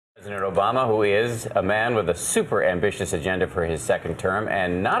President Obama, who is a man with a super ambitious agenda for his second term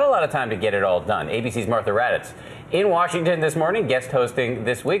and not a lot of time to get it all done. ABC's Martha Raddatz in Washington this morning, guest hosting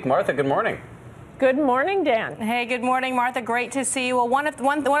this week. Martha, good morning. Good morning, Dan. Hey, good morning, Martha. Great to see you. Well, one of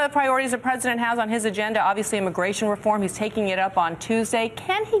the priorities the president has on his agenda, obviously immigration reform. He's taking it up on Tuesday.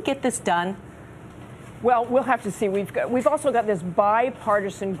 Can he get this done? Well, we'll have to see. We've also got this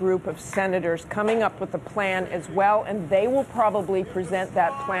bipartisan group of senators coming up with a plan as well, and they will probably present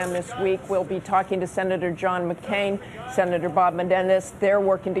that plan this week. We'll be talking to Senator John McCain, Senator Bob Menendez. They're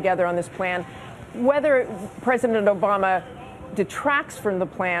working together on this plan. Whether President Obama detracts from the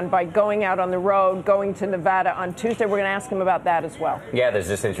plan by going out on the road, going to Nevada on Tuesday, we're going to ask him about that as well. Yeah, there's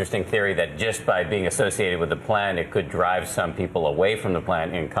this interesting theory that just by being associated with the plan, it could drive some people away from the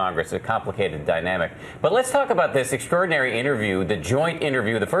plan in Congress. A complicated dynamic. But let's talk about this extraordinary interview, the joint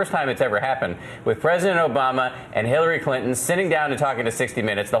interview, the first time it's ever happened, with President Obama and Hillary Clinton sitting down and talking to 60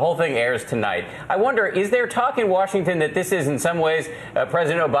 Minutes. The whole thing airs tonight. I wonder, is there talk in Washington that this is in some ways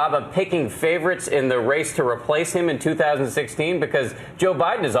President Obama picking favorites in the race to replace him in 2016? Because Joe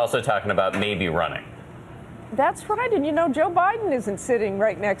Biden is also talking about maybe running. That's right. And, you know, Joe Biden isn't sitting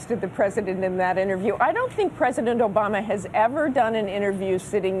right next to the president in that interview. I don't think President Obama has ever done an interview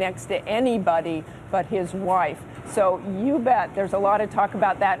sitting next to anybody but his wife. So you bet there's a lot of talk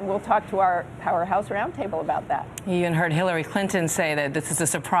about that, and we'll talk to our Powerhouse Roundtable about that. You even heard Hillary Clinton say that this is a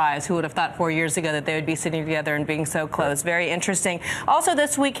surprise. Who would have thought 4 years ago that they would be sitting together and being so close? Very interesting. Also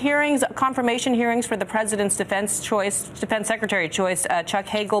this week, confirmation hearings for the president's defense secretary choice, Chuck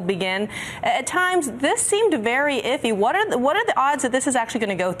Hagel, begin. At times, this seemed very iffy. What are the odds that this is actually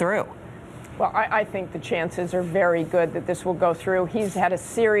going to go through? Well, I think the chances are very good that this will go through. He's had a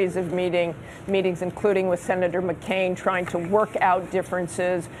series of meetings, including with Senator McCain, trying to work out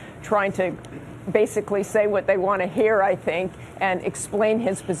differences, trying to basically say what they want to hear, I think, and explain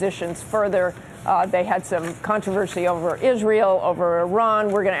his positions further. They had some controversy over Israel, over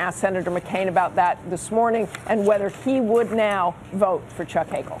Iran. We're going to ask Senator McCain about that this morning and whether he would now vote for Chuck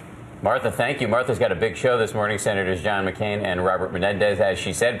Hagel. Martha, thank you. Martha's got a big show this morning. Senators John McCain and Robert Menendez, as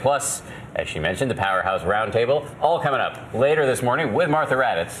she said, plus, as she mentioned, the Powerhouse Roundtable, all coming up later this morning with Martha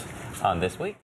Raddatz on This Week.